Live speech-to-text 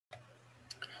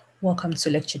Welcome to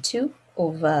lecture 2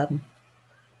 of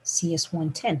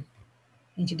CS110.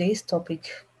 In today's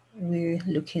topic, we're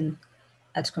looking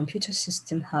at computer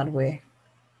system hardware.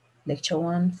 Lecture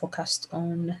 1 focused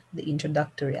on the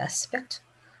introductory aspect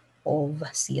of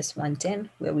CS110,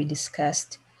 where we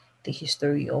discussed the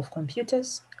history of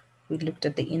computers. We looked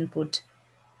at the input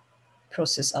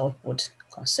process output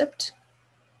concept,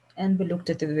 and we looked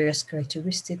at the various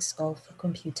characteristics of a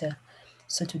computer.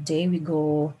 So today we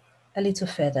go a little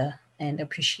further and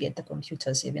appreciate the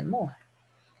computers even more.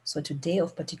 So today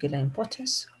of particular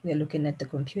importance, we are looking at the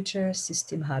computer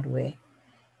system hardware.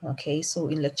 Okay, so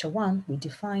in lecture 1, we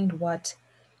defined what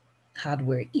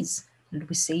hardware is. And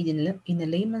we said in a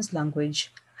layman's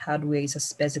language, hardware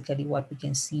is basically what we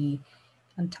can see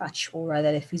and touch, or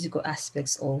rather the physical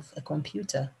aspects of a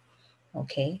computer.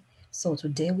 Okay, so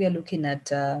today we are looking at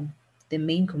the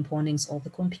main components of the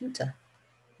computer.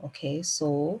 Okay,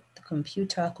 so the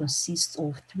computer consists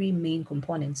of three main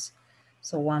components.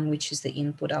 So one which is the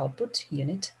input-output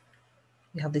unit,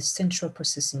 we have the central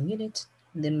processing unit,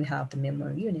 and then we have the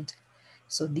memory unit.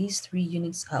 So these three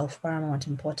units are of paramount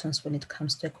importance when it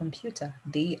comes to a computer.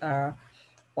 They are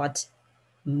what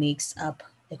makes up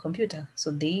a computer. So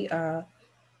they are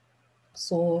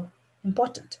so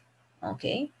important.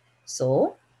 Okay,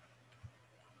 so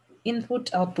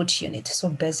input-output unit. So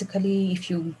basically, if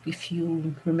you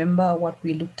remember what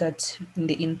we looked at in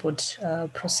the input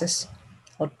process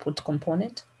output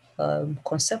component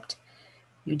concept,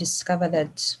 you discover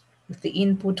that with the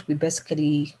input,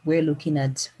 we're looking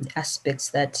at the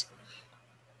aspects that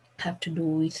have to do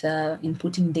with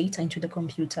inputting data into the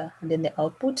computer, and then the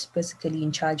output basically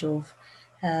in charge of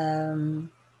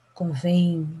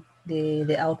conveying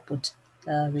the output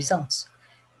results.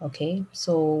 Okay,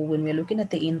 so when we're looking at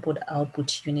the input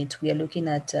output unit, we are looking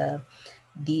at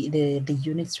the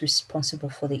units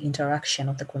responsible for the interaction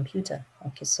of the computer.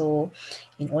 Okay, so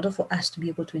in order for us to be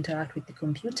able to interact with the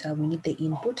computer, we need the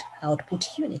input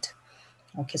output unit.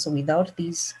 Okay, so without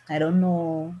this, I don't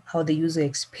know how the user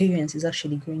experience is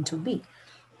actually going to be.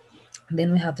 And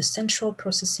then we have the central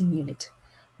processing unit,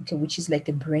 okay, which is like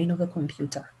the brain of a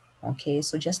computer. Okay,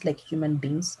 so just like human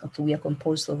beings, okay, we are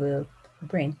composed of a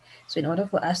brain. So in order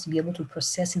for us to be able to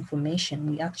process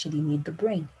information, we actually need the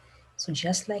brain. So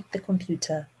just like the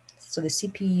computer, so the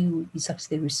CPU is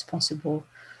actually responsible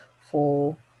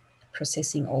for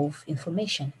processing of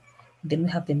information. Then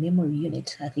we have the memory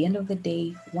unit. At the end of the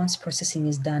day, once processing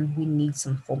is done, we need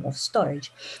some form of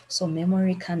storage. So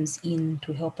memory comes in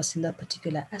to help us in that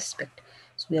particular aspect.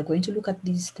 So we are going to look at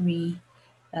these three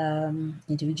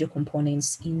individual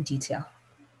components in detail.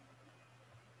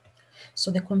 So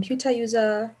the computer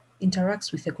user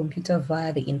interacts with the computer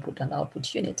via the input and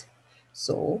output unit.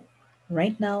 So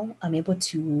right now, I'm able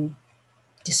to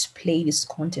display this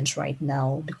content right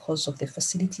now because of the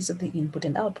facilities of the input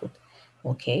and output.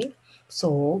 Okay,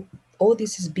 so all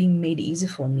this is being made easy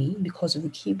for me because of the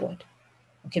keyboard,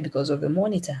 okay, because of the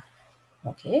monitor.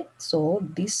 Okay, so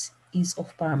this is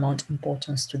of paramount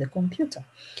importance to the computer.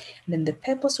 And then the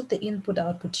purpose of the input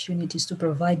output unit is to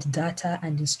provide data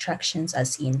and instructions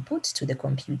as input to the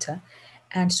computer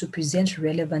and to present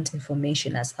relevant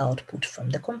information as output from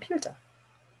the computer.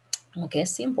 Okay,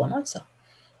 simple, not so.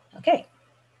 Okay.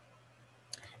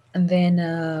 And then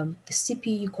the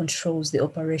CPU controls the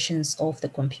operations of the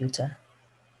computer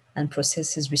and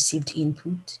processes received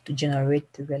input to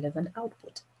generate the relevant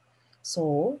output.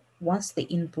 So once the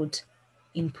input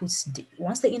unit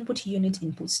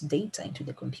inputs data into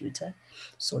the computer,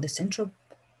 so the central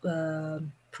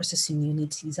processing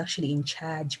unit is actually in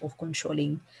charge of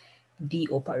controlling the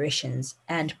operations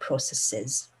and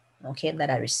processes, okay, that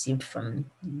are received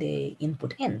from the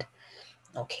input end,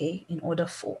 okay, in order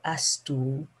for us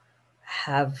to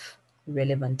have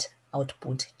relevant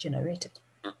output generated.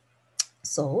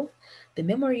 So the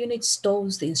memory unit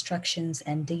stores the instructions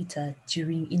and data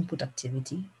during input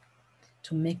activity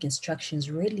to make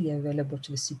instructions readily available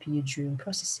to the CPU during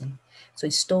processing. So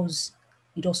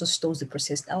it also stores the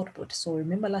processed output. So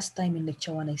remember last time in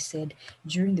lecture 1 I said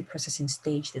during the processing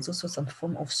stage there's also some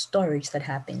form of storage that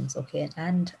happens, okay?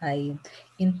 And I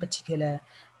in particular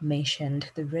mentioned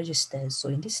the registers. So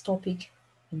in this topic,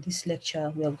 in this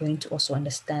lecture, we are going to also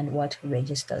understand what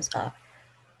registers are.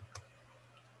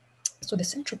 So the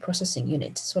central processing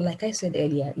unit, so like I said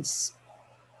earlier, it's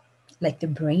like the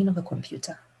brain of a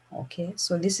computer. Okay,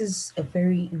 so this is a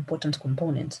very important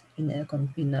component in a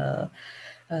computer.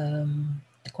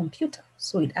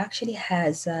 So it actually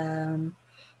has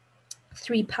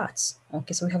three parts.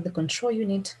 Okay, so we have the control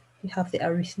unit, we have the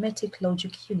arithmetic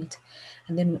logic unit,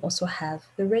 and then we also have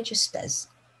the registers.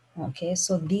 Okay,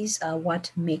 so these are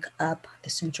what make up the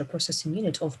central processing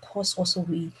unit. Of course, also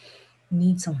we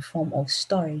need some form of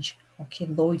storage, okay,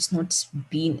 though it's not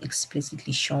being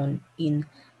explicitly shown in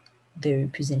the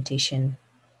representation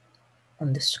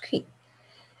on the screen.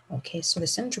 Okay, so the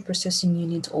central processing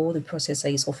unit or the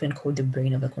processor is often called the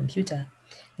brain of a computer,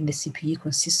 and the CPU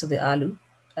consists of the ALU,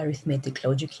 arithmetic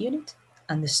logic unit,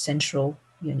 and the central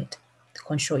unit, the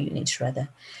control unit rather.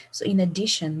 So in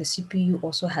addition, the CPU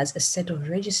also has a set of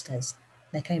registers,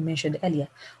 like I mentioned earlier,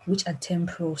 which are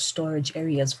temporal storage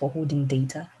areas for holding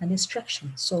data and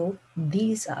instructions. So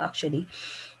these are actually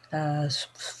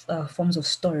forms of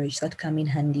storage that come in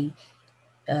handy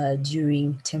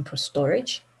during temporal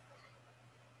storage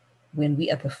when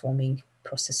we are performing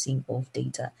processing of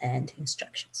data and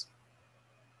instructions.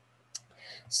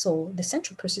 So the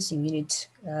central processing unit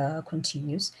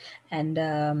continues, and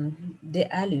the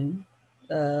ALU,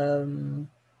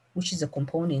 which is a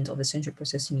component of the central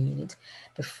processing unit,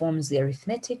 performs the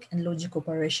arithmetic and logic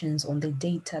operations on the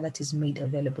data that is made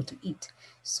available to it.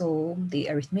 So the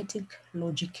arithmetic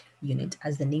logic unit,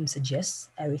 as the name suggests,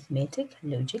 arithmetic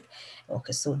logic.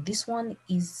 Okay, so this one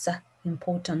is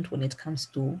important when it comes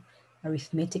to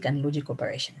arithmetic and logic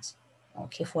operations.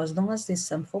 Okay, for as long as there's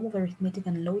some form of arithmetic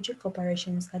and logic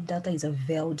operations, that data is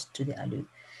availed to the ALU.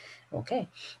 Okay,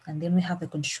 and then we have the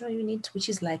control unit, which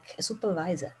is like a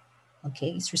supervisor.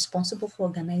 Okay, it's responsible for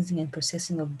organizing and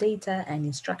processing of data and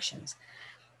instructions.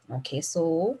 Okay,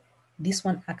 so this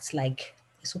one acts like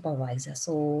a supervisor.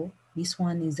 So this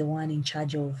one is the one in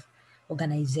charge of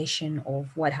organization of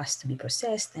what has to be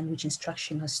processed and which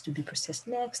instruction has to be processed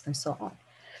next and so on.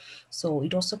 So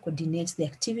it also coordinates the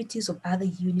activities of other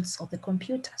units of the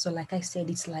computer. So like I said,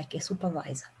 it's like a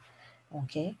supervisor.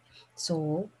 Okay,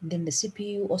 so then the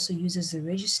CPU also uses the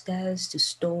registers to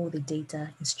store the data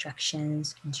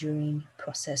instructions during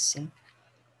processing.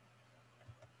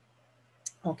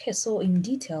 Okay, so in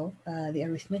detail, the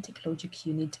arithmetic logic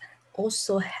unit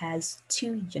also has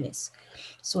two units.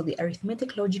 So the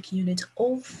arithmetic logic unit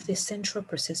of the central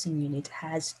processing unit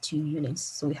has two units.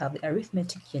 So we have the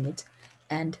arithmetic unit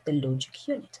and the logic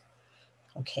unit.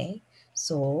 Okay,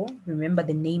 so remember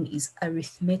the name is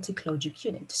arithmetic logic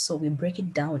unit. So we break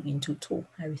it down into two,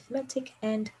 arithmetic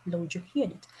and logic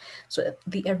unit. So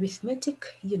the arithmetic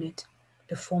unit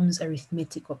performs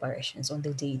arithmetic operations on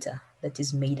the data that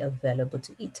is made available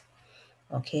to it.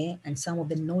 Okay, and some of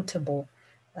the notable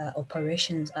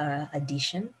operations are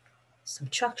addition,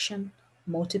 subtraction,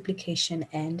 multiplication,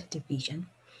 and division.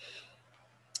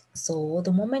 So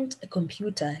the moment a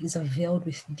computer is availed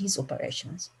with these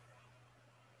operations,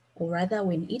 or rather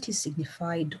when it is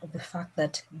signified of the fact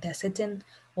that there are certain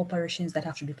operations that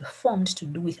have to be performed to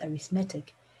do with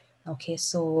arithmetic. Okay,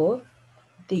 so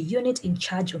the unit in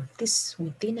charge of this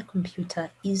within a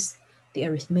computer is the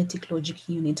arithmetic logic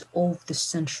unit of the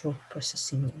central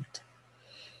processing unit.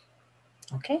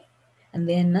 Okay, and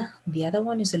then the other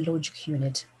one is the logic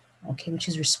unit, okay, which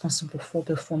is responsible for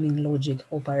performing logic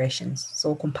operations.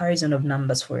 So comparison of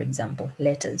numbers, for example,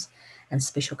 letters and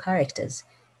special characters.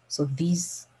 So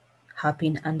these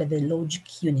happen under the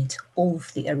logic unit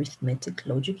of the arithmetic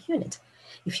logic unit.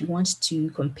 If you want to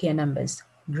compare numbers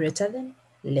greater than,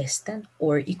 less than,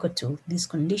 or equal to, these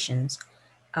conditions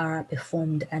are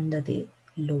performed under the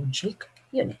logic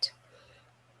unit.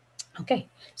 Okay,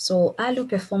 so ALU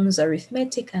performs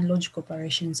arithmetic and logic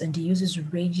operations and uses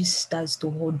registers to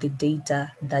hold the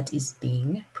data that is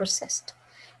being processed.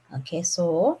 Okay,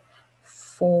 so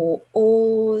for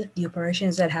all the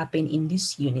operations that happen in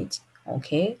this unit,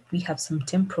 okay, we have some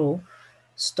temporal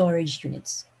storage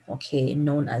units, okay,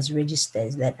 known as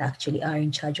registers that actually are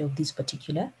in charge of this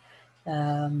particular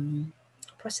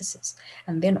processes.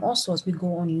 And then also as we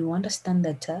go on, you understand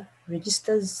that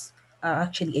registers are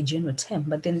actually a general term,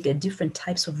 but then there are different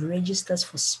types of registers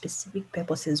for specific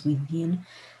purposes within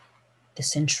the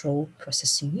central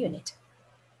processing unit.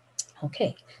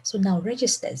 Okay, so now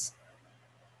registers.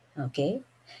 Okay,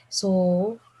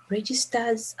 so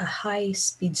registers are high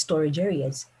speed storage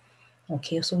areas.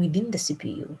 Okay, so within the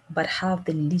CPU, but have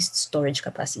the least storage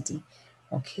capacity.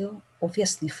 Okay,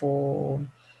 obviously for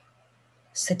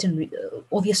certain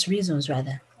obvious reasons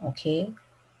rather. Okay,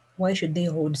 why should they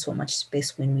hold so much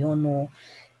space when we all know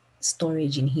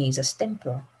storage in here is as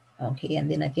temporal? Okay,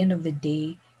 and then at the end of the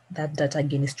day, that data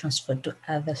again is transferred to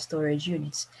other storage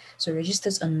units. So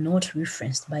registers are not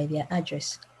referenced by their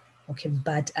address, okay,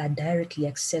 but are directly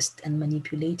accessed and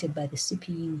manipulated by the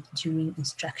CPU during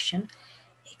instruction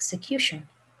execution.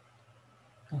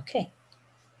 Okay.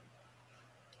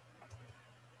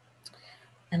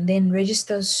 And then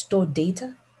registers store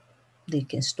data. They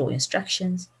can store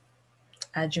instructions,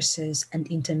 addresses, and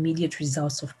intermediate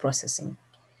results of processing.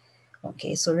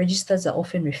 Okay, so registers are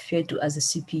often referred to as the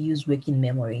CPU's working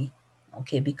memory,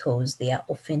 okay, because they are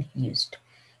often used,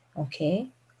 okay.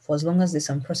 For as long as there's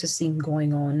some processing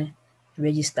going on,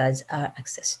 registers are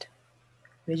accessed.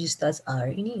 Registers are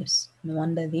in use. No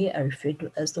wonder they are referred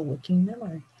to as the working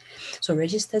memory. So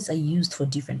registers are used for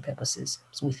different purposes.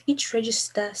 So with each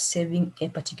register serving a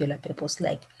particular purpose,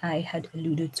 like I had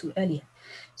alluded to earlier.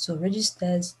 So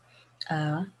registers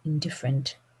are in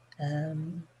different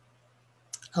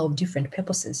of different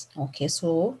purposes. Okay,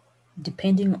 so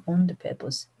depending on the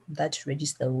purpose, that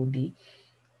register will be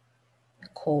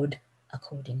called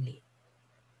accordingly.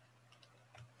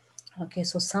 Okay,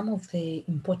 so some of the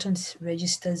important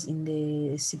registers in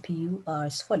the CPU are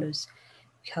as follows.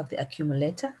 We have the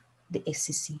accumulator, the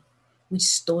SCC, which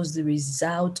stores the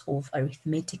result of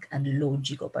arithmetic and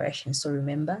logic operations. So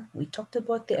remember, we talked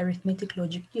about the arithmetic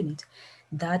logic unit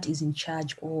that is in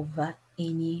charge of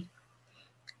any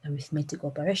arithmetic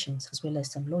operations as well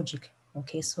as some logic.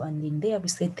 Okay, so and in there we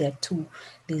said there are two.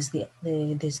 There's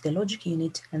the logic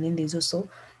unit, and then there's also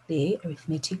the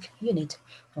arithmetic unit.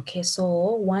 Okay,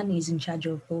 so one is in charge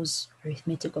of those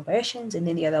arithmetic operations, and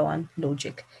then the other one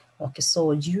logic. Okay,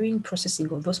 so during processing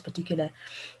of those particular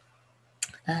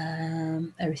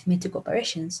arithmetic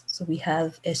operations, so we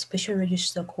have a special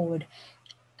register called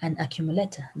an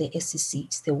accumulator, the SCC.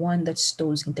 It's the one that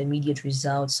stores intermediate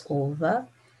results over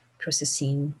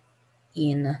processing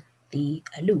in the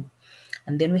loop.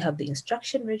 And then we have the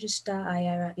instruction register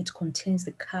IR. It contains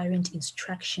the current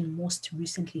instruction most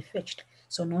recently fetched.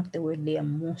 So not the word they are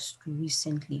most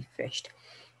recently fetched.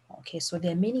 Okay, so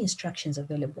there are many instructions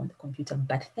available on the computer,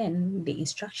 but then the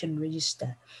instruction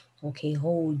register, okay,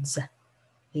 holds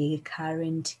the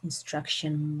current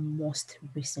instruction most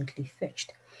recently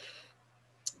fetched.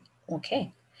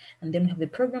 Okay, and then we have the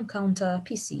program counter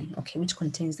PC, okay, which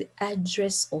contains the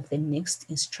address of the next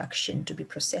instruction to be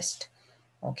processed.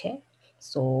 Okay,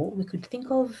 so we could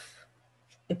think of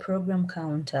a program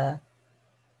counter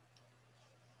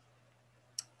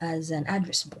as an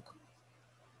address book.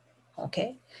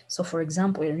 Okay, so for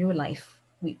example, in real life,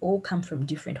 we all come from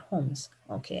different homes.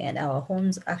 Okay, and our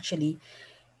homes actually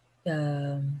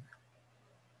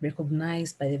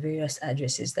recognized by the various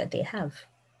addresses that they have.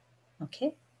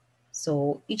 Okay,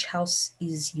 so each house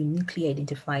is uniquely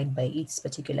identified by its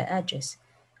particular address.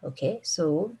 Okay,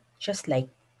 so just like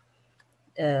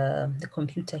the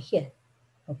computer here.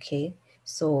 Okay,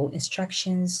 so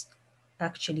instructions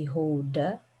actually hold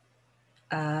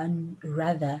and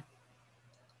rather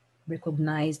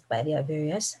recognized by their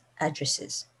various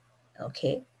addresses.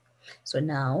 Okay, so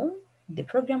now the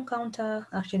program counter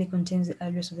actually contains the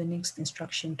address of the next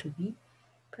instruction to be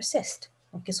processed.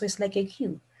 Okay, so it's like a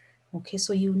queue. Okay,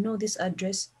 so you know this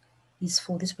address is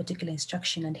for this particular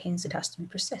instruction and hence it has to be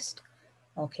processed.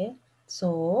 Okay,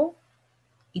 so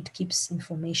it keeps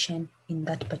information in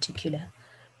that particular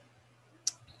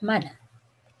manner.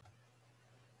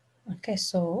 Okay,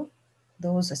 so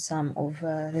those are some of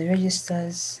the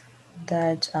registers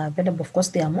that are available. Of course,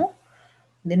 there are more.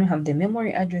 Then we have the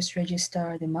memory address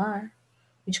register, the MAR,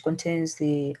 which contains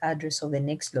the address of the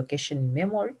next location in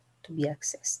memory to be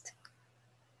accessed.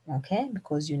 Okay,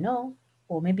 because you know,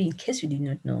 or maybe in case you did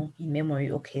not know, in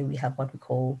memory, okay, we have what we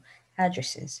call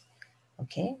addresses.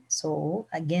 Okay, so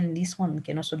again, this one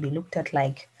can also be looked at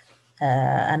like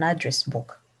an address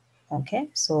book. Okay,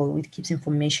 so it keeps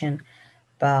information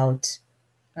about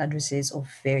addresses of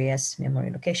various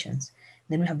memory locations.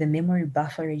 Then we have the memory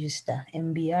buffer register,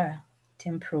 MBR,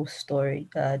 temporal storage,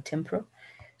 temporal.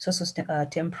 So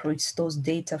temporal, it stores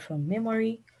data from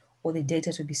memory or the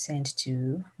data to be sent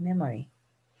to memory.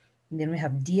 And then we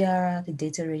have DR, the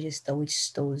data register, which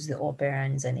stores the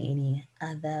operands and any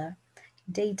other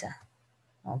data.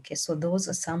 Okay, so those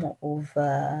are some of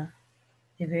the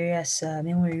various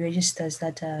memory registers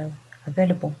that are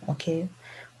available, okay,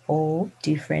 for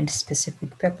different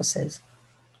specific purposes.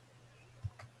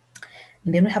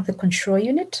 And then we have the control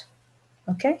unit.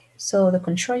 Okay, so the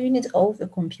control unit of the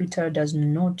computer does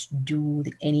not do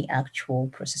any actual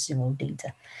processing of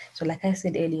data. So like I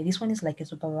said earlier, this one is like a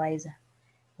supervisor.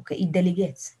 Okay, it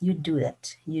delegates. You do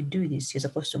that. You do this. You're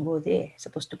supposed to go there. You're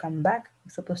supposed to come back.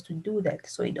 You're supposed to do that.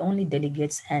 So it only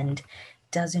delegates and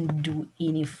doesn't do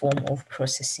any form of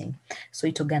processing. So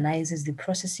it organizes the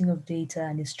processing of data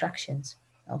and instructions.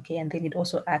 Okay, and then it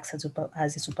also acts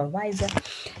as a supervisor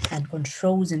and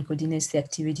controls and coordinates the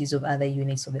activities of other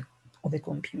units of the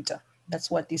computer. That's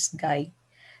what this guy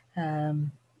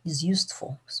is used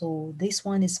for. So this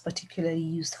one is particularly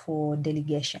used for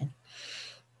delegation.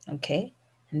 Okay,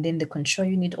 and then the control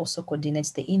unit also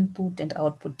coordinates the input and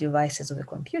output devices of the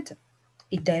computer.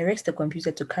 It directs the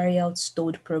computer to carry out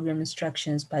stored program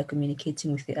instructions by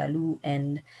communicating with the ALU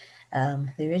and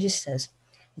the registers.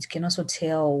 It can also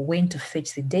tell when to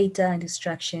fetch the data and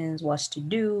instructions, what to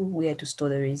do, where to store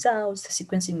the results, the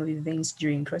sequencing of events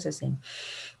during processing.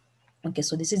 Okay,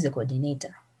 so this is the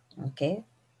coordinator. Okay,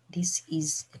 this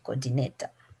is the coordinator.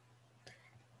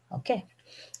 Okay,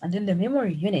 and then the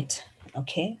memory unit.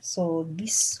 Okay, so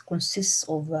this consists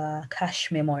of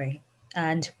cache memory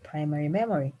and primary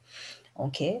memory.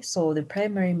 Okay, so the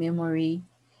primary memory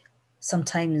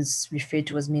sometimes referred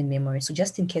to as main memory. So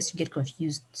just in case you get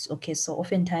confused, okay, so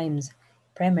oftentimes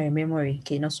primary memory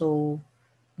can also,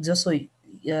 it's also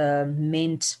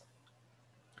meant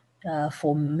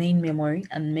for main memory,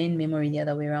 and main memory the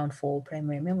other way around for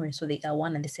primary memory. So they are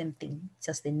one and the same thing,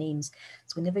 just the names.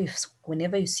 So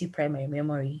whenever you see primary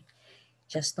memory,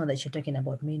 just know that you're talking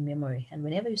about main memory. And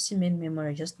whenever you see main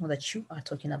memory, just know that you are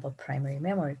talking about primary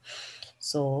memory.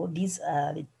 So these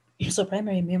are so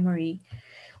primary memory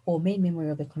or main memory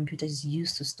of a computer is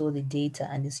used to store the data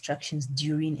and instructions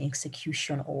during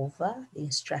execution of the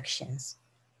instructions.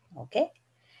 Okay,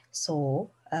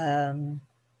 so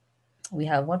we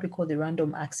have what we call the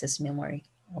random access memory,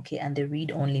 okay, and the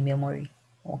read-only memory,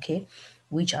 okay,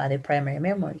 which are the primary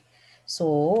memory.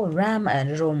 So RAM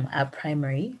and ROM are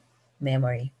primary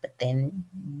memory, but then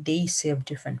they serve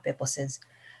different purposes.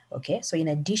 Okay, so in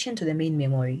addition to the main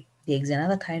memory, there's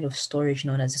another kind of storage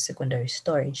known as the secondary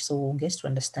storage. So we'll get to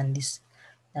understand this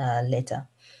later.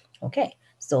 Okay,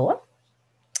 so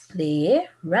the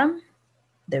RAM,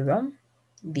 the ROM,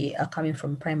 they are coming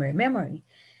from primary memory,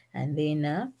 and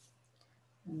then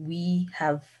we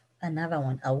have another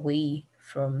one away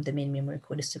from the main memory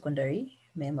called the secondary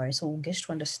memory. So we'll get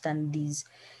to understand these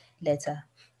later.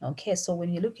 Okay, so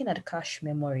when you're looking at cache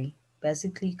memory,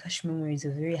 basically cache memory is a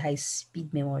very high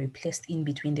speed memory placed in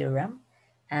between the RAM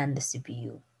and the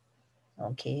CPU.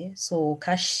 Okay, so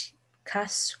cache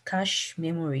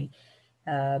memory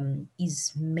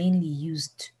is mainly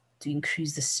used to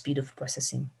increase the speed of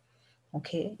processing.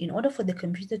 Okay, in order for the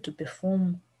computer to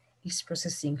perform its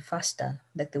processing faster,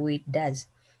 like the way it does,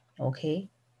 okay,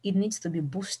 it needs to be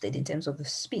boosted in terms of the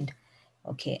speed.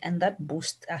 Okay, and that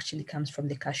boost actually comes from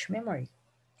the cache memory.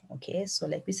 Okay, so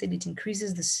like we said, it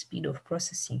increases the speed of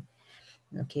processing.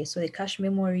 Okay, so the cache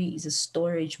memory is a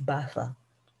storage buffer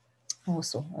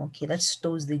also, okay, that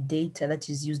stores the data that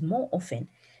is used more often,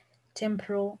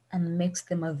 temporal, and makes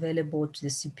them available to the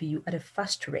CPU at a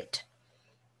fast rate.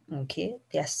 Okay,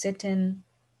 there are certain,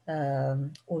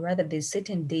 or rather, there's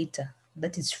certain data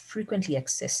that is frequently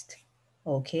accessed,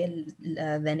 okay,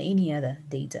 than any other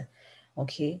data.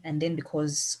 Okay, and then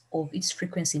because of its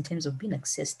frequency in terms of being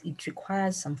accessed, it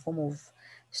requires some form of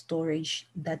storage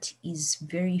that is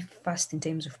very fast in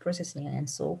terms of processing, and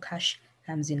so cache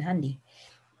comes in handy,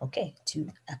 okay, to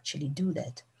actually do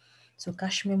that. So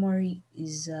cache memory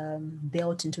is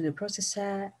built into the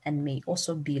processor and may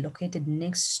also be located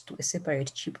next to a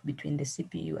separate chip between the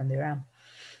CPU and the RAM.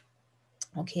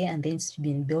 Okay, and then it's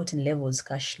been built in levels,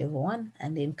 cache level 1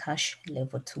 and then cache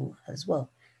level 2 as well.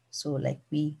 So like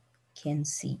we can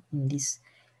see in this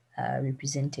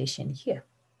representation here.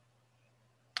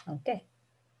 Okay.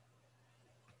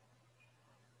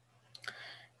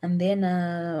 And then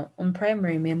on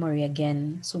primary memory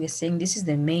again, so we're saying this is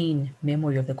the main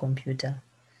memory of the computer.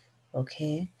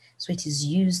 Okay, so it is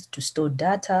used to store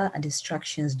data and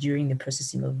instructions during the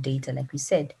processing of data, like we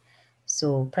said.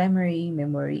 So primary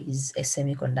memory is a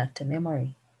semiconductor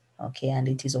memory. Okay, and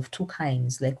it is of two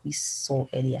kinds, like we saw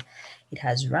earlier. It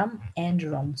has RAM and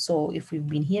ROM. So if we've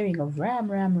been hearing of RAM,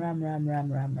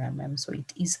 so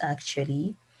it is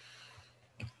actually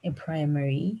a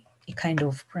kind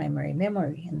of primary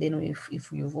memory. And then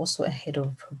if you've also heard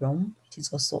of ROM, it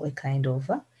is also a kind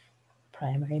of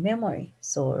primary memory.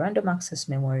 So random access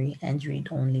memory and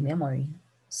read-only memory,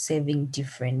 serving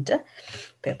different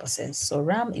purposes. So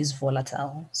RAM is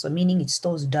volatile, so meaning it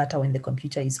stores data when the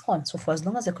computer is on. So for as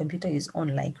long as the computer is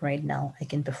on, like right now, I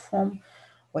can perform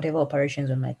whatever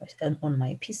operations on my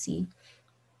PC,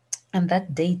 and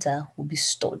that data will be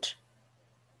stored.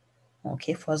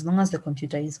 Okay, for as long as the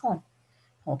computer is on.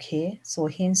 Okay, so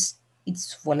hence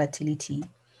its volatility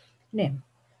name.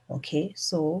 Okay,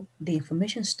 so the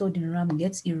information stored in RAM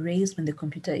gets erased when the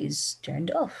computer is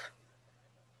turned off.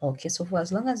 Okay, so for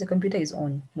as long as the computer is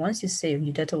on, once you save,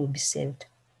 your data will be saved.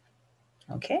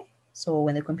 Okay, so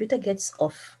when the computer gets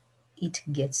off, it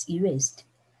gets erased.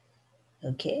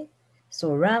 Okay,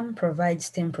 so RAM provides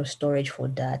temporal storage for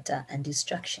data and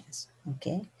instructions.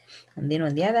 Okay, and then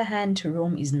on the other hand,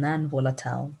 ROM is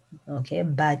non-volatile. Okay,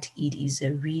 but it is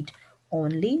a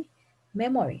read-only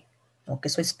memory. Okay,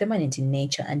 so it's permanent in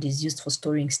nature and is used for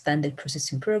storing standard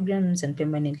processing programs and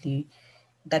permanently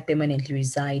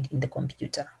reside in the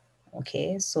computer.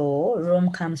 Okay, so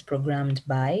ROM comes programmed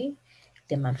by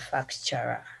the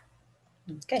manufacturer.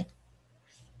 Okay,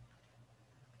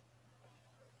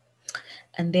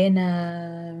 and then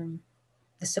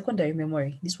the secondary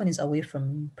memory, this one is away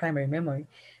from primary memory.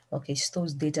 Okay,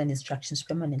 stores data and instructions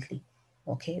permanently.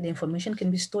 Okay, the information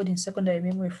can be stored in secondary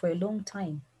memory for a long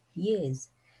time, years.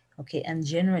 Okay, and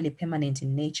generally permanent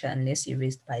in nature unless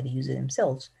erased by the user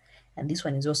themselves. And this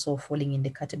one is also falling in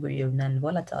the category of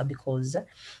non-volatile because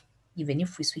even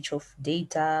if we switch off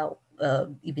data,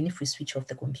 even if we switch off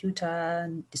the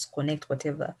computer, disconnect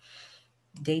whatever,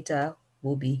 data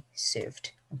will be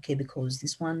saved. Okay, because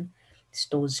this one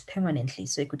stores permanently.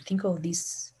 So you could think of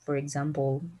this, for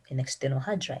example, an external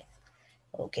hard drive.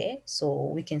 Okay,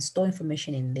 so we can store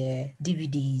information in there,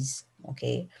 DVDs.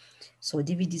 Okay, so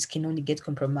DVDs can only get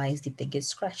compromised if they get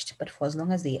scratched, but for as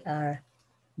long as they are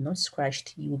not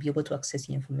scratched, you will be able to access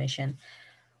the information,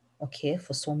 okay,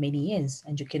 for so many years,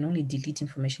 and you can only delete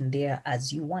information there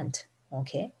as you want.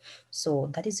 Okay,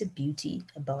 so that is the beauty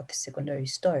about the secondary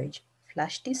storage.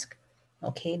 Flash disk,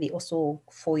 okay, they also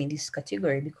fall in this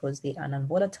category because they are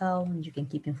non-volatile and you can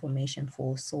keep information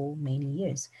for so many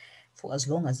years, for as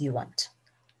long as you want.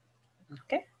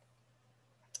 Okay,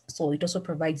 so it also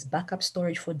provides backup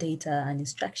storage for data and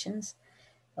instructions.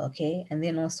 Okay, and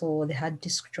then also the hard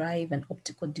disk drive and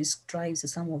optical disk drives are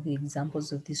some of the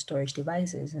examples of these storage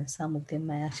devices, and some of them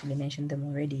I actually mentioned them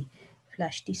already.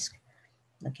 Flash disk,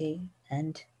 okay,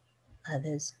 and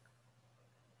others.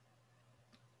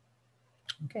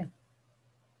 Okay,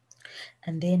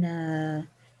 and then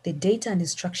the data and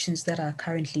instructions that are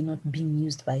currently not being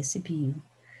used by CPU,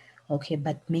 okay,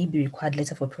 but may be required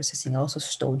later for processing, are also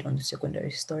stored on the secondary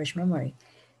storage memory.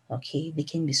 Okay, they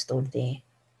can be stored there.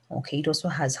 Okay, it also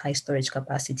has high storage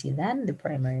capacity than the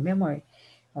primary memory.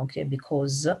 Okay,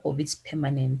 because of its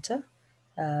permanent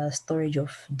storage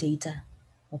of data.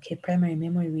 Okay, primary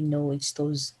memory, we know it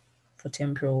stores for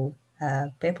temporal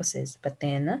purposes, but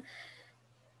then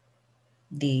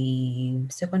the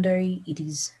secondary, it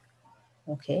is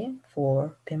okay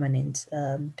for permanent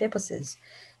purposes.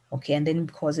 Okay, and then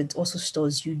because it also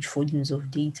stores huge volumes of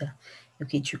data,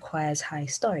 okay, it requires high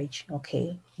storage.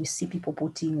 Okay, you see people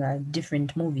putting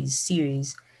different movies,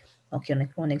 series, okay,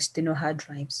 on external hard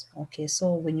drives. Okay,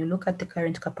 so when you look at the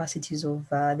current capacities of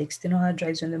the external hard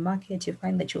drives on the market, you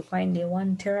find that you'll find a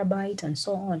 1 terabyte and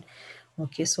so on.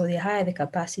 Okay, so the higher the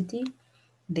capacity,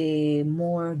 the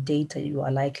more data you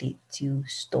are likely to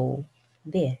store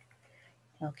there.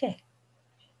 Okay,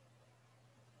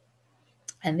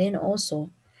 and then also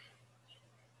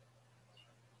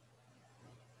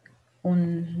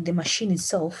on the machine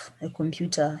itself, a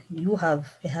computer, you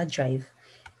have a hard drive.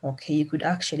 Okay, you could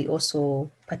actually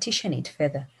also partition it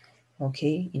further,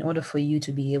 okay, in order for you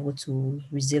to be able to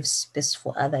reserve space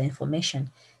for other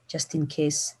information, just in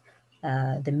case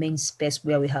the main space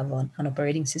where we have an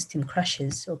operating system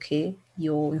crashes. Okay,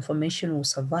 your information will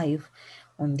survive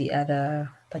on the other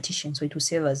partition, so it will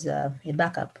serve as a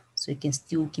backup, so you can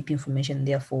still keep information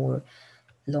there for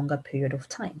longer period of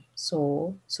time.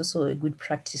 So it's also a good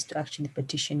practice to actually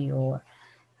partition your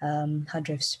hard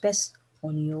drive space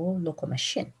on your local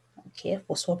machine, okay,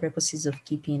 for sole purposes of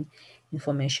keeping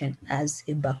information as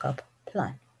a backup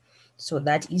plan. So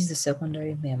that is the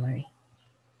secondary memory.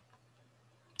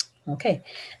 Okay,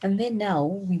 and then now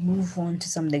we move on to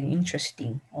something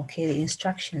interesting, okay, the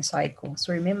instruction cycle.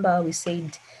 So remember we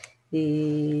said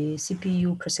the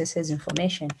CPU processes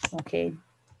information, okay,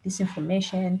 this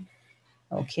information,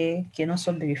 okay, can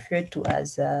also be referred to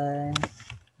as the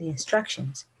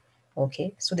instructions.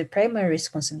 Okay, so the primary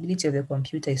responsibility of the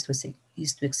computer is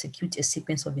to execute a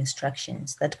sequence of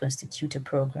instructions that constitute a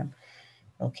program.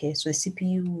 Okay, so the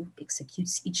CPU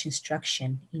executes each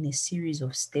instruction in a series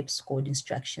of steps called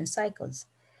instruction cycles.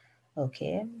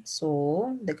 Okay,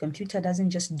 so the computer doesn't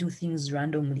just do things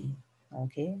randomly.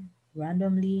 Okay,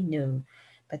 randomly, no,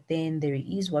 but then there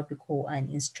is what we call an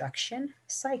instruction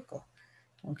cycle.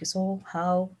 Okay, so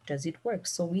how does it work?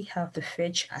 So we have the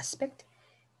fetch aspect,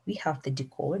 we have the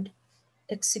decode,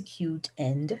 execute,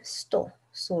 and store.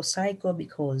 So cycle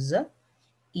because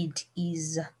it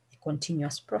is a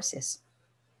continuous process.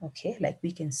 Okay, like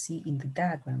we can see in the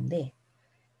diagram there.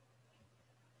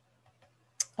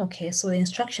 Okay, so the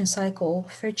instruction cycle,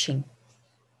 fetching.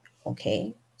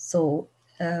 Okay, so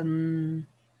an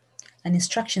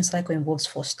instruction cycle involves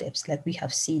 4 steps, like we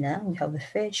have seen. We have the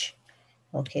fetch,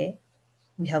 okay,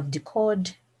 we have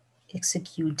decode,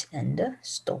 execute, and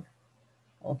store.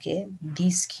 Okay,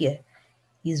 this here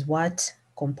is what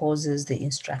composes the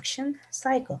instruction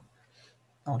cycle.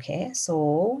 Okay,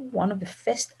 so one of the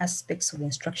first aspects of the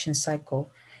instruction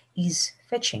cycle is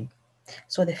fetching.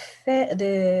 So the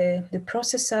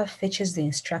processor fetches the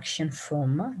instruction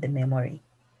from the memory.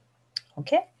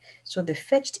 Okay, so the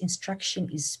fetched instruction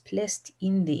is placed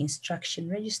in the instruction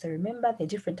register. Remember, the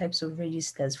different types of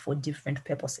registers for different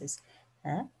purposes.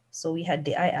 So we had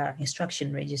the IR,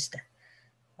 instruction register.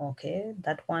 Okay,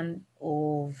 that one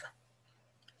of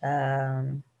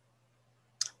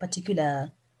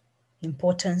particular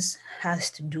importance has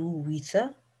to do with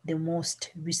the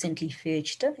most recently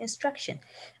fetched instruction.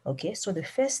 Okay, so the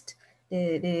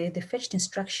fetched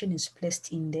instruction is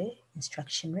placed in the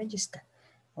instruction register.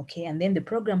 Okay, and then the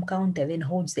program counter then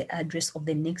holds the address of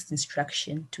the next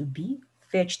instruction to be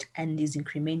fetched and is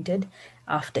incremented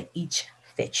after each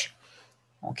fetch.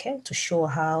 Okay, to show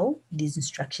how these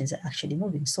instructions are actually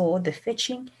moving. So the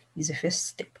fetching is the first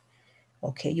step.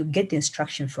 Okay, you get the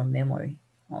instruction from memory.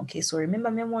 Okay, so remember,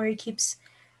 memory keeps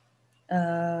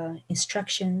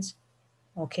instructions,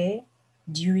 okay,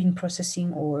 during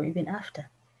processing or even after.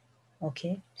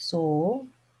 Okay, so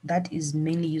that is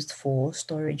mainly used for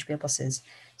storage purposes.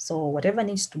 So whatever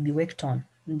needs to be worked on,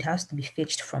 it has to be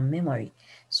fetched from memory.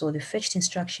 So the fetched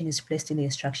instruction is placed in the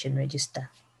instruction register,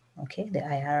 okay, the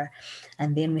IR.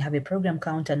 And then we have a program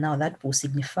counter now that will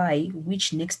signify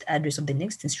which next address of the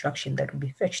next instruction that will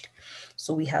be fetched.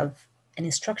 So we have an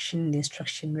instruction in the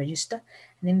instruction register,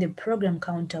 and then the program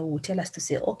counter will tell us to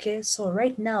say, okay, so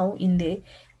right now in the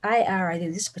IR,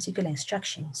 there's this particular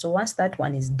instruction. So once that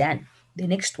one is done, the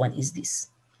next one is this.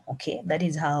 Okay, that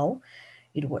is how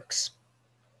it works.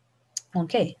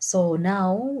 Okay, so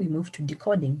now we move to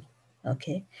decoding.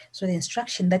 Okay, so the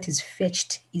instruction that is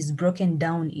fetched is broken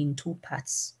down in two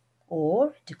parts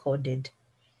or decoded.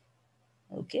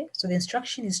 Okay, so the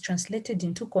instruction is translated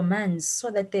into commands so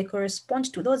that they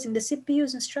correspond to those in the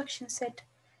CPU's instruction set.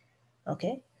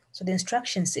 Okay, so the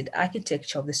instruction set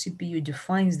architecture of the CPU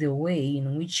defines the way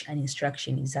in which an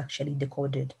instruction is actually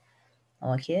decoded.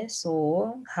 Okay,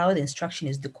 so how the instruction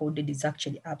is decoded is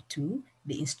actually up to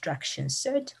the instruction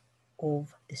set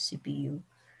of the CPU.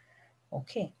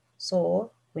 Okay,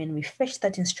 so when we fetch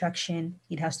that instruction,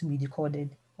 it has to be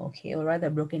decoded, okay, or rather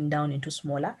broken down into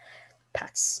smaller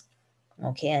parts.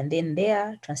 Okay, and then they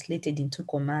are translated into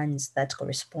commands that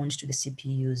correspond to the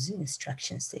CPU's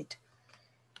instruction set.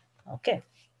 Okay,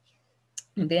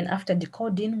 and then after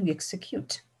decoding, we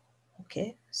execute.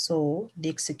 Okay, so the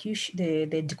execution,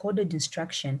 the decoded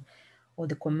instruction or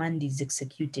the command is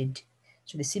executed.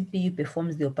 So the CPU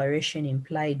performs the operation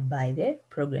implied by the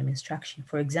program instruction.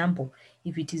 For example,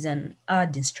 if it is an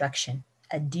add instruction,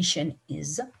 addition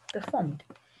is performed.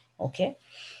 Okay,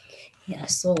 yeah,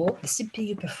 so the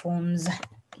CPU performs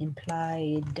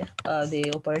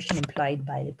the operation implied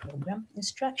by the program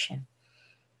instruction.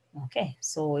 Okay,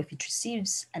 so if it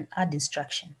receives an add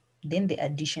instruction, then the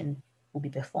addition will be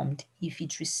performed. If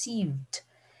it received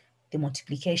the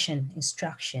multiplication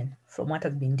instruction from what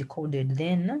has been decoded,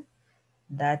 then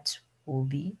that will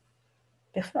be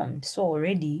performed. So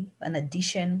already an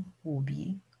addition will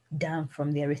be done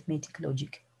from the arithmetic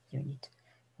logic unit.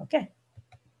 Okay.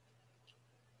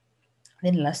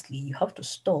 Then lastly, you have to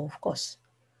store, of course.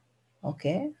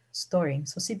 Okay, storing.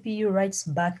 So CPU writes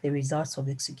back the results of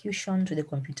the execution to the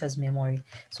computer's memory.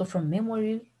 So from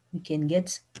memory, we can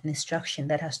get an instruction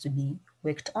that has to be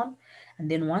worked on.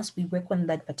 And then once we work on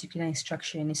that particular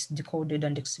instruction, it's decoded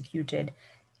and executed,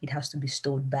 it has to be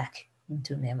stored back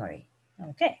into memory.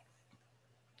 Okay.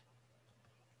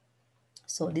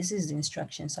 So this is the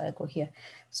instruction cycle here.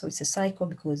 So it's a cycle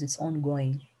because it's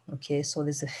ongoing. Okay, so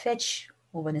there's a fetch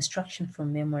of an instruction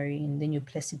from memory, and then you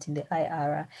place it in the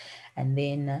IR and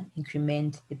then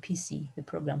increment the PC, the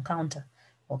program counter.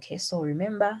 Okay, so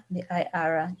remember the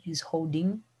IR is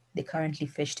holding the currently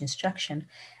fetched instruction,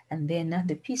 and then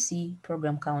the PC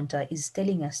program counter is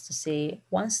telling us to say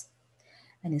once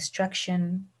an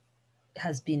instruction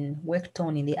has been worked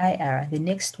on in the IR, the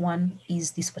next one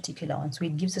is this particular one. So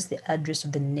it gives us the address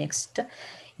of the next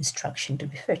instruction to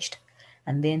be fetched.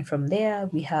 And then from there,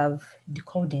 we have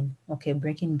decoding, okay,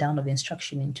 breaking down of the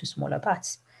instruction into smaller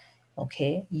parts,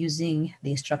 okay, using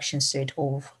the instruction set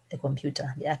of the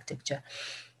computer, the architecture.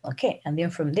 Okay, and then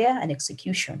from there, an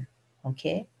execution,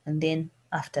 okay, and then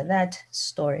after that,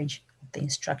 storage of the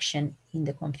instruction in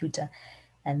the computer,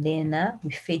 and then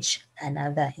we fetch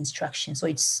another instruction. So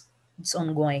it's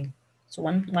ongoing. So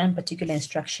one particular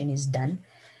instruction is done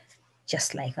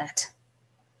just like that.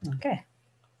 Okay,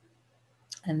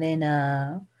 and then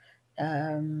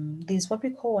there's what we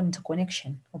call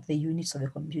interconnection of the units of the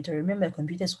computer. Remember, a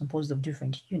computer is composed of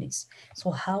different units.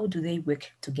 So how do they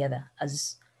work together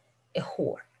as a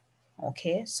whole?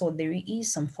 Okay, so there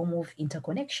is some form of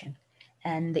interconnection.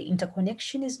 And the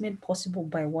interconnection is made possible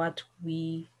by what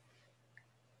we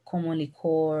commonly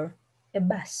call a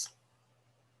bus.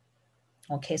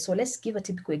 Okay, so let's give a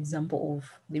typical example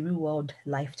of the real world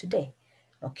life today.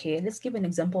 Okay, let's give an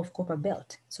example of Copper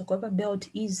Belt. So Copper Belt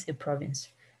is a province,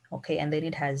 okay, and then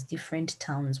it has different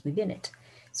towns within it.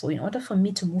 So in order for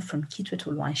me to move from Kitwe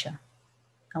to Luansha,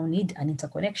 I'll need an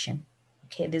interconnection.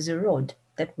 Okay, there's a road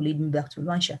that will lead me back to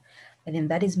Luansha, and then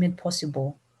that is made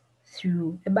possible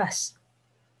through a bus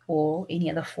or any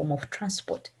other form of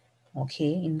transport.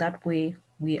 Okay, in that way,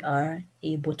 we are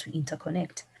able to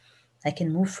interconnect. I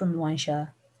can move from Luansha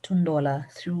to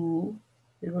Ndola through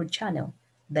the road channel.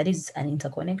 That is an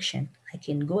interconnection. I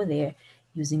can go there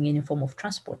using any form of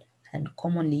transport, and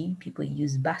commonly people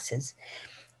use buses.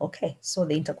 Okay, so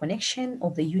the interconnection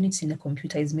of the units in a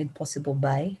computer is made possible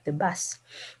by the bus.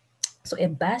 So a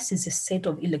bus is a set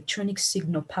of electronic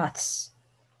signal paths,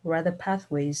 or rather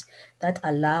pathways, that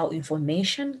allow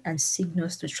information and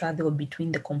signals to travel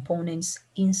between the components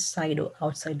inside or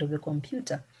outside of the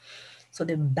computer. So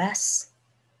the bus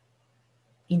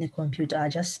in a computer are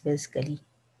just basically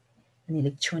an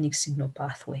electronic signal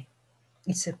pathway.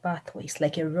 It's a pathway, it's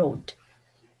like a road,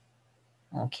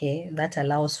 okay, that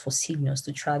allows for signals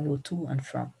to travel to and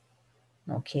from,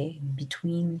 okay,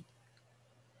 between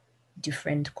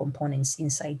different components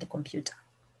inside the computer.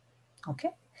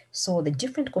 Okay, so the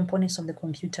different components of the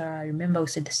computer, remember we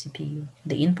said the CPU,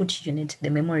 the input unit, the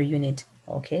memory unit,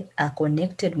 okay, are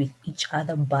connected with each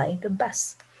other by the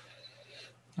bus.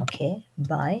 Okay,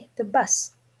 by the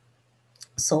bus.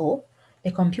 So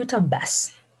a computer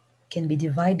bus can be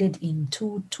divided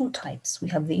into two types. We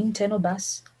have the internal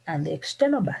bus and the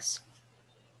external bus.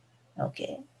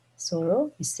 Okay,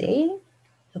 so we say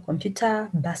the computer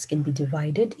bus can be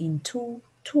divided into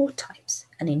two types,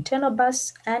 an internal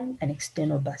bus and an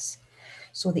external bus.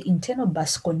 So the internal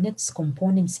bus connects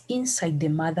components inside the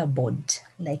motherboard,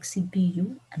 like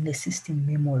CPU and the system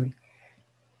memory.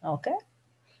 Okay,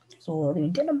 so the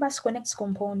internal bus connects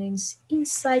components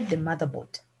inside the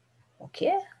motherboard,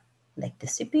 okay, like the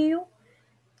CPU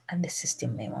and the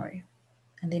system memory.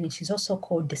 And then it is also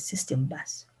called the system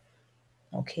bus.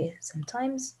 Okay,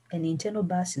 sometimes an internal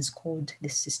bus is called the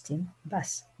system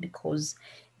bus because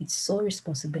its sole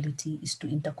responsibility is to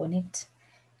interconnect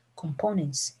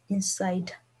components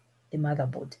inside the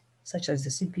motherboard, such as the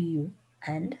CPU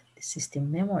and the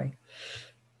system memory.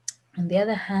 On the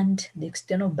other hand, the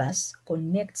external bus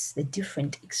connects the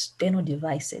different external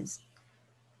devices,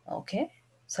 okay,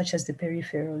 such as the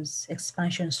peripherals,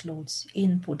 expansion slots,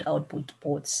 input output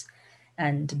ports,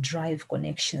 and drive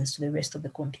connections to the rest of the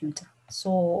computer.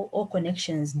 So all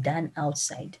connections done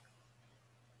outside,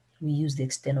 we use the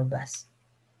external bus.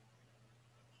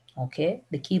 Okay,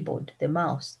 the keyboard, the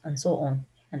mouse, and so on,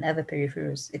 and other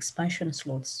peripherals, expansion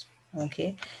slots.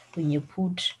 Okay, when you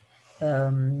put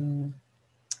a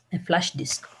flash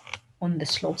disk on the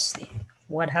slots there,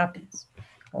 what happens?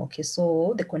 Okay,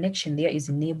 so the connection there is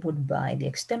enabled by the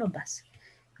external bus,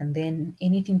 and then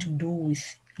anything to do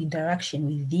with interaction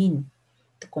within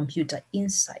the computer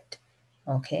inside,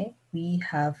 okay, we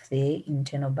have the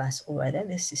internal bus, or rather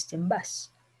the system bus.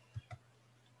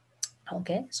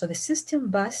 Okay, so the system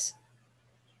bus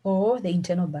or the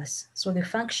internal bus. So the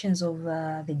functions of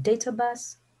the data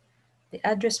bus, the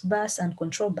address bus, and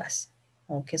control bus.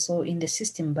 Okay, so in the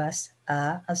system bus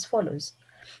are as follows.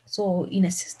 So in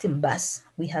a system bus,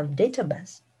 we have data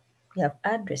bus, we have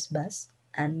address bus,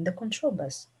 and the control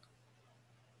bus.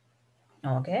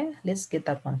 Okay, let's get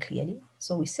that one clearly.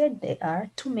 So we said there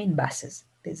are two main buses.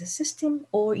 There's a system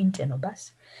or internal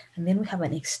bus, and then we have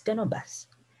an external bus.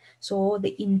 So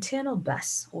the internal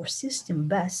bus or system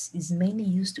bus is mainly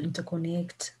used to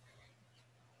interconnect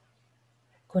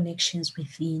connections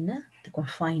within the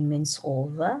confinements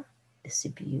of the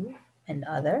CPU and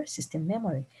other system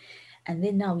memory. And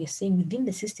then now we're saying within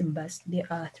the system bus, there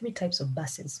are three types of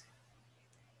buses.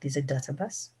 There's a data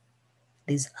bus,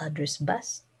 there's address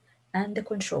bus, and the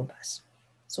control bus.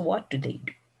 So what do they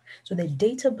do? So the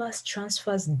data bus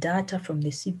transfers data from the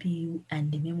CPU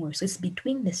and the memory. So it's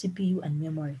between the CPU and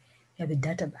memory. You have a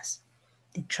data bus.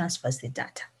 It transfers the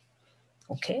data.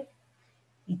 Okay?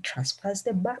 It transfers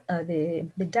the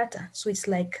data. So it's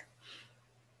like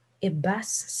a bus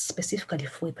specifically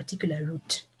for a particular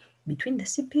route between the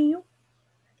CPU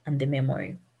and the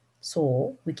memory.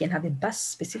 So we can have a bus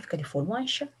specifically for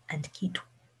Luansha and Kitu.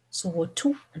 So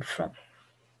to and from.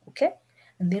 Okay?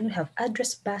 And then we have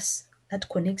address bus that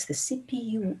connects the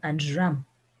CPU and RAM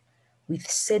with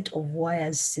set of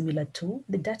wires similar to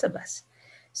the data bus.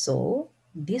 So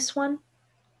this one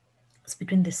is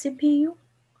between the CPU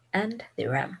and the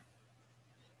RAM.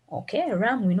 Okay,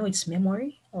 RAM, we know it's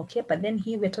memory, Okay, but then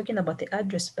here we're talking about the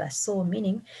address bus. So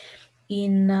meaning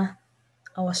in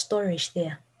our storage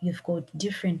there, you've got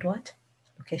different what?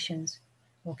 Locations.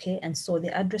 Okay, and so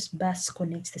the address bus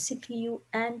connects the CPU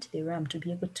and the RAM to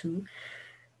be able to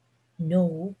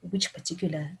know which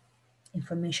particular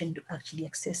information to actually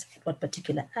access at what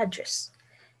particular address.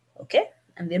 Okay,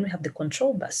 and then we have the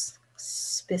control bus,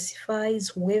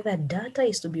 specifies whether data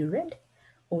is to be read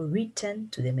or written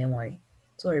to the memory.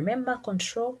 So remember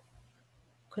control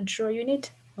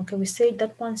unit. Okay, we say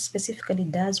that one specifically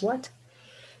does what?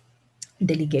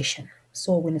 Delegation.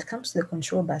 So when it comes to the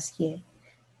control bus here,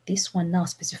 this one now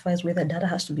specifies whether data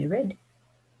has to be read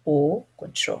or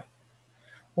control,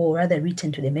 or rather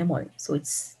written to the memory. So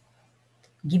it's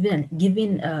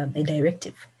giving a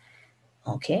directive,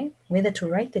 okay, whether to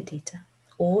write the data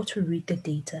or to read the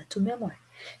data to memory.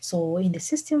 So in the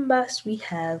system bus, we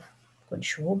have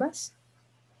control bus,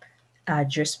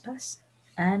 address bus,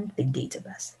 and the data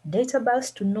bus. Data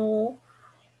bus to know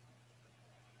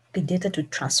the data to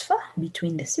transfer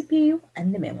between the CPU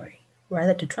and the memory,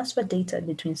 rather to transfer data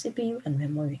between CPU and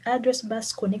memory. Address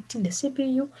bus connecting the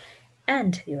CPU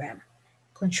and the RAM.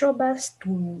 Control bus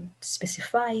to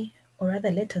specify or rather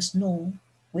let us know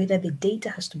whether the data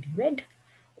has to be read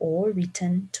or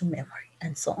written to memory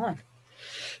and so on.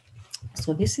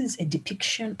 So this is a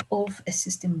depiction of a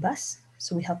system bus.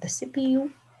 So we have the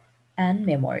CPU and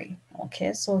memory.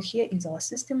 Okay, so here is our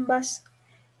system bus.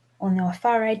 On our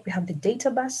far right, we have the data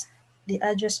bus, the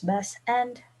address bus,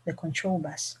 and the control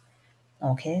bus.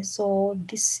 Okay, so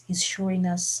this is showing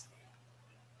us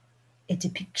a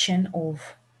depiction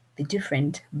of the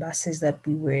different buses that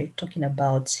we were talking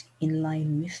about in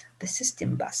line with the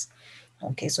system bus.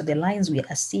 Okay, so the lines we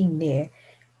are seeing there,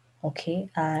 okay,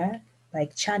 are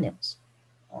like channels.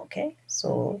 Okay,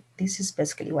 so this is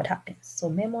basically what happens. So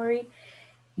memory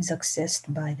is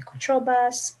accessed by the control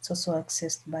bus, it's also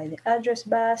accessed by the address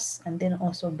bus, and then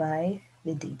also by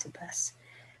the data bus.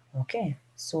 Okay,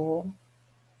 so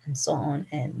and so on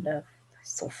and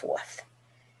so forth.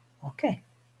 Okay,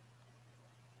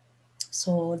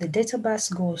 so the data bus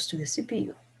goes to the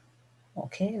CPU.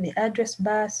 Okay, the address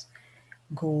bus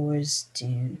goes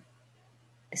to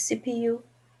the CPU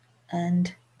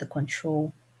and the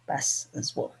control bus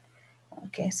as well.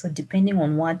 Okay, so depending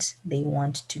on what they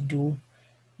want to do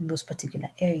in those particular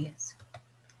areas.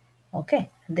 Okay,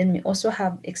 and then we also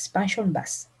have expansion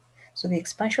bus. So the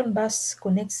expansion bus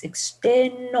connects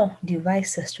external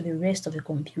devices to the rest of the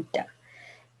computer.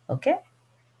 Okay,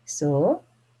 so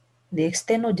the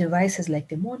external devices like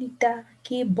the monitor,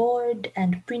 keyboard,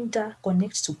 and printer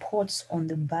connects to ports on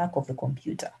the back of the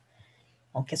computer.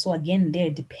 Okay, so again, there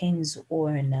depends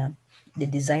on the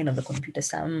design of the computer.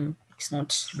 Some it's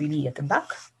not really at the back,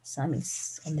 some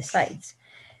is on the sides.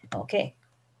 Okay,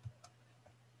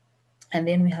 and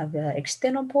then we have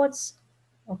external ports.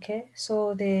 Okay,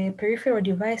 so the peripheral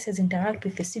devices interact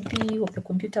with the CPU of the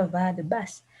computer via the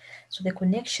bus. So the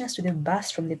connections to the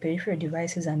bus from the peripheral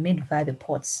devices are made via the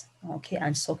ports, okay,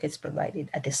 and sockets provided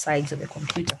at the sides of the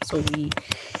computer. So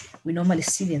we normally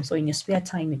see them. So in your spare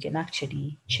time, you can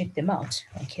actually check them out,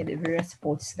 okay, the various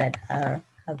ports that are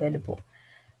available.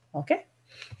 Okay,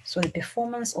 so the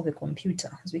performance of a computer,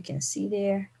 as we can see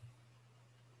there.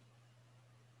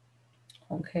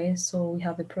 Okay, so we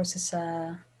have a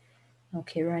processor,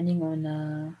 okay, running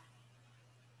on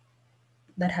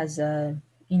that has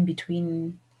in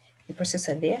between the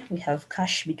processor there, we have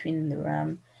cache between the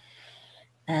RAM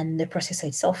and the processor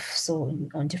itself. So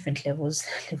on different levels,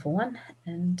 level 1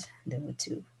 and level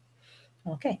 2.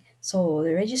 Okay, so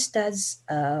the registers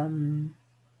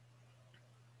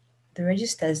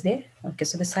there, okay,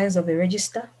 so the size of the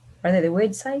register, rather the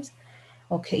word size,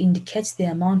 okay, indicates the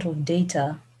amount of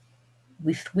data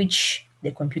with which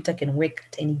the computer can work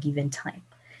at any given time.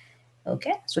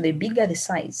 Okay, so the bigger the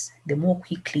size, the more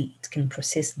quickly it can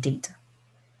process data.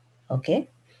 Okay,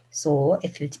 so a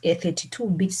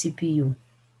 32-bit CPU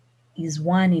is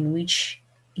one in which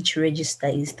each register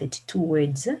is 32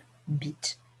 words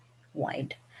bit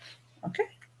wide. Okay,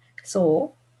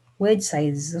 so word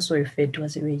size is also referred to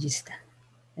as a register,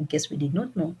 in case we did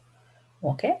not know.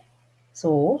 Okay,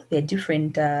 so there are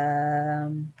different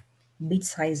bit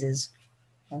sizes,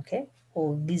 okay,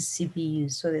 of these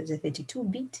CPUs. So there's a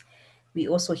 32-bit. We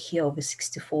also hear of a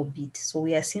 64-bit. So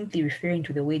we are simply referring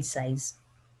to the word size,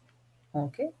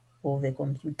 okay, of the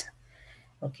computer.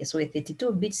 Okay, so a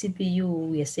 32-bit CPU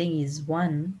we are saying is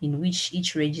one in which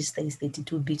each register is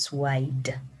 32 bits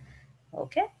wide,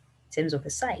 okay, in terms of the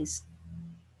size.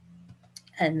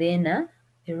 And then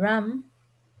the RAM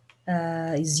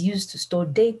is used to store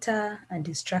data and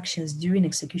instructions during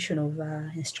execution of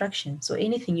instructions. So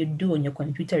anything you do on your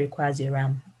computer requires a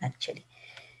RAM, actually.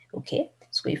 Okay,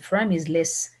 so if RAM is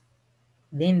less,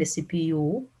 then the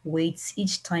CPU waits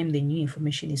each time the new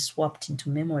information is swapped into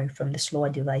memory from the slower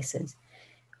devices.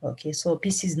 Okay, so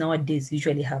PCs nowadays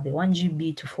usually have a 1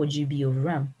 GB to 4 GB of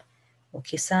RAM.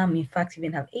 Okay, some in fact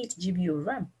even have 8 GB of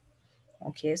RAM.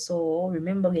 Okay, so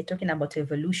remember we're talking about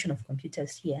evolution of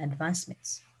computers here,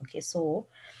 advancements. Okay, so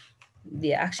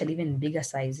they're actually even bigger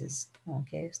sizes.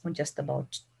 Okay, it's not just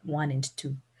about 1 and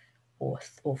 2 or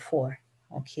 4.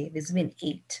 Okay, there's even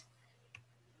 8.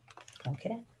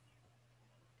 Okay,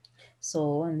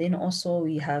 so and then also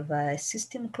we have a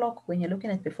system clock when you're looking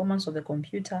at performance of the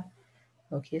computer.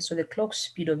 Okay, so the clock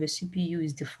speed of a CPU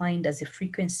is defined as a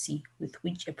frequency with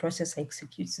which a processor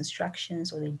executes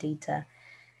instructions or the data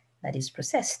that is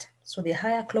processed. So the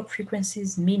higher clock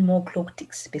frequencies mean more clock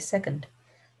ticks per second.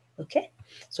 Okay,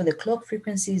 so the clock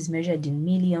frequency is measured in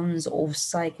millions of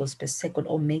cycles per second,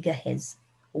 or megahertz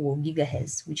or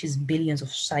gigahertz, which is billions of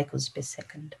cycles per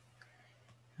second.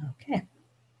 Okay.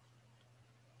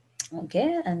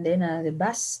 Okay, and then the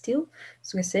bus still.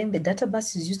 So we're saying the data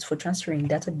bus is used for transferring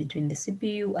data between the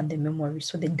CPU and the memory.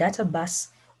 So the data bus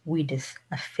width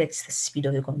affects the speed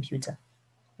of the computer.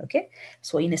 Okay,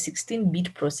 so in a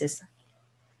 16-bit processor,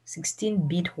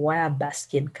 16-bit wire bus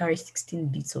can carry 16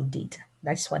 bits of data.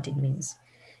 That's what it means.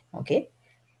 Okay,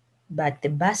 but the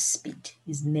bus speed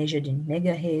is measured in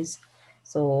megahertz.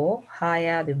 So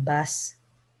higher the bus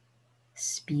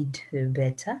speed, the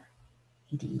better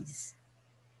it is.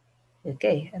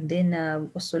 Okay, and then we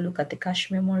also look at the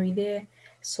cache memory there.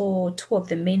 So two of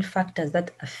the main factors that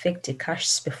affect a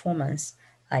cache's performance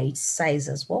are its size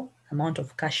as well, amount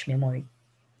of cache memory,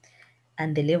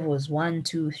 and the levels 1,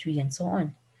 2, 3, and so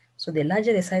on. So the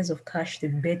larger the size of cache, the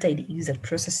better it is at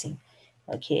processing.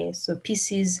 Okay, so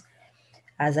PCs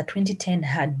as a 2010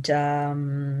 had a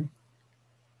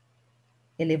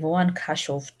level 1 cache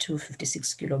of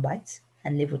 256 kilobytes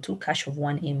and level 2 cache of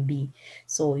 1 MB.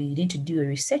 So you need to do a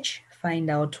research, find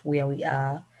out where we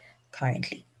are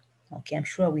currently. Okay, I'm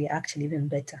sure we are actually even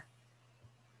better.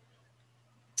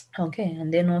 Okay,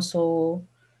 and then also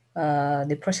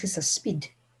the processor speed,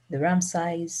 the RAM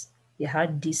size, the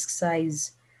hard disk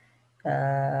size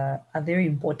are very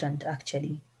important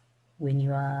actually when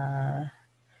you are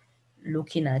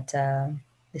looking at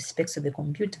the specs of the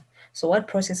computer. So what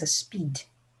processor speed,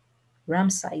 RAM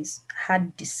size,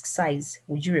 hard disk size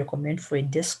would you recommend for a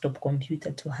desktop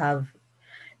computer to have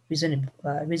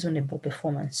reasonable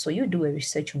performance? So you do a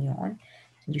research on your own,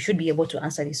 and you should be able to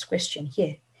answer this question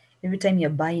here. Every time you're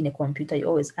buying a computer, you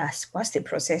always ask, what's the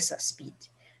processor speed?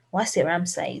 What's the RAM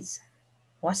size?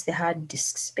 What's the hard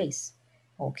disk space?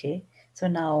 Okay, so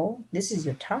now this is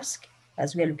your task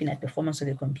as we are looking at performance of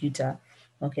the computer.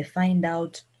 Okay, find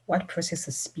out what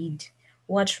processor speed,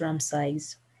 what RAM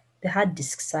size, the hard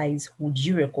disk size would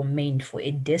you recommend for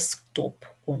a desktop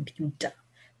computer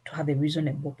to have a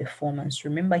reasonable performance.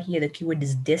 Remember here the keyword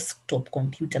is desktop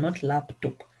computer, not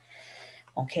laptop.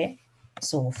 Okay,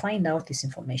 so find out this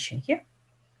information here.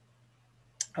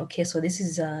 Okay, so this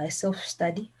is a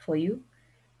self-study for you.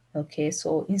 Okay,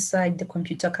 so inside the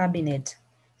computer cabinet,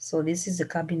 so this is the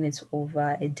cabinet of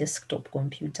a desktop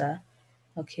computer.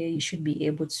 Okay, you should be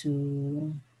able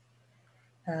to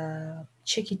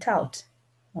check it out.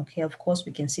 Okay, of course,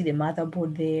 we can see the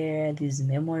motherboard there, there's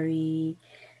memory,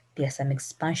 there are some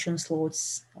expansion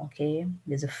slots. Okay,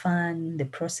 there's a fan, the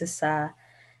processor,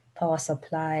 power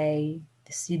supply,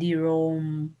 the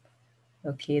CD-ROM,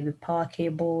 okay, the power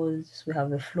cables, we have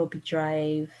the floppy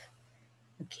drive,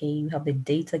 okay, we have the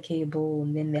data cable,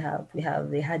 and then we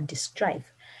have the hard disk drive.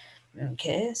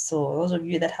 Okay, so those of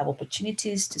you that have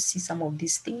opportunities to see some of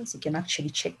these things, you can actually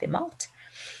check them out.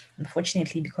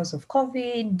 Unfortunately, because of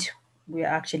COVID, we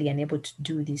are actually unable to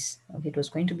do this. Okay, it was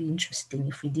going to be interesting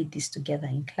if we did this together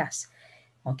in class.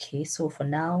 Okay, so for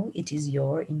now, it is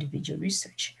your individual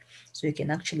research. So you can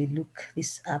actually look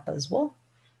this up as well.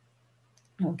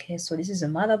 Okay, so this is a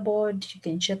motherboard. You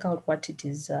can check out what it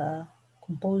is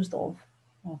composed of.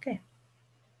 Okay,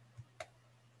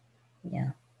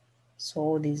 yeah.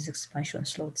 So these expansion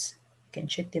slots, you can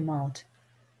check them out.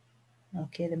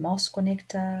 Okay, the mouse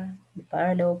connector, the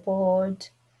parallel port,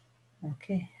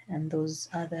 okay, and those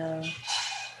other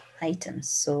items.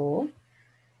 So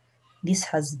this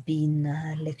has been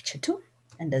lecture 2,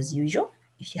 and as usual,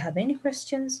 if you have any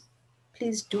questions,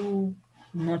 please do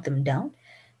note them down,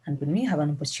 and when we have an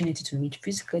opportunity to meet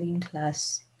physically in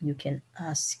class, you can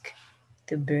ask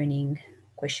the burning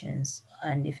questions,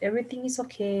 and if everything is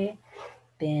okay,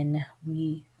 then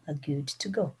we are good to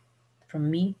go. From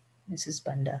me, Mrs.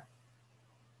 Banda,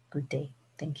 good day.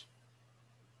 Thank you.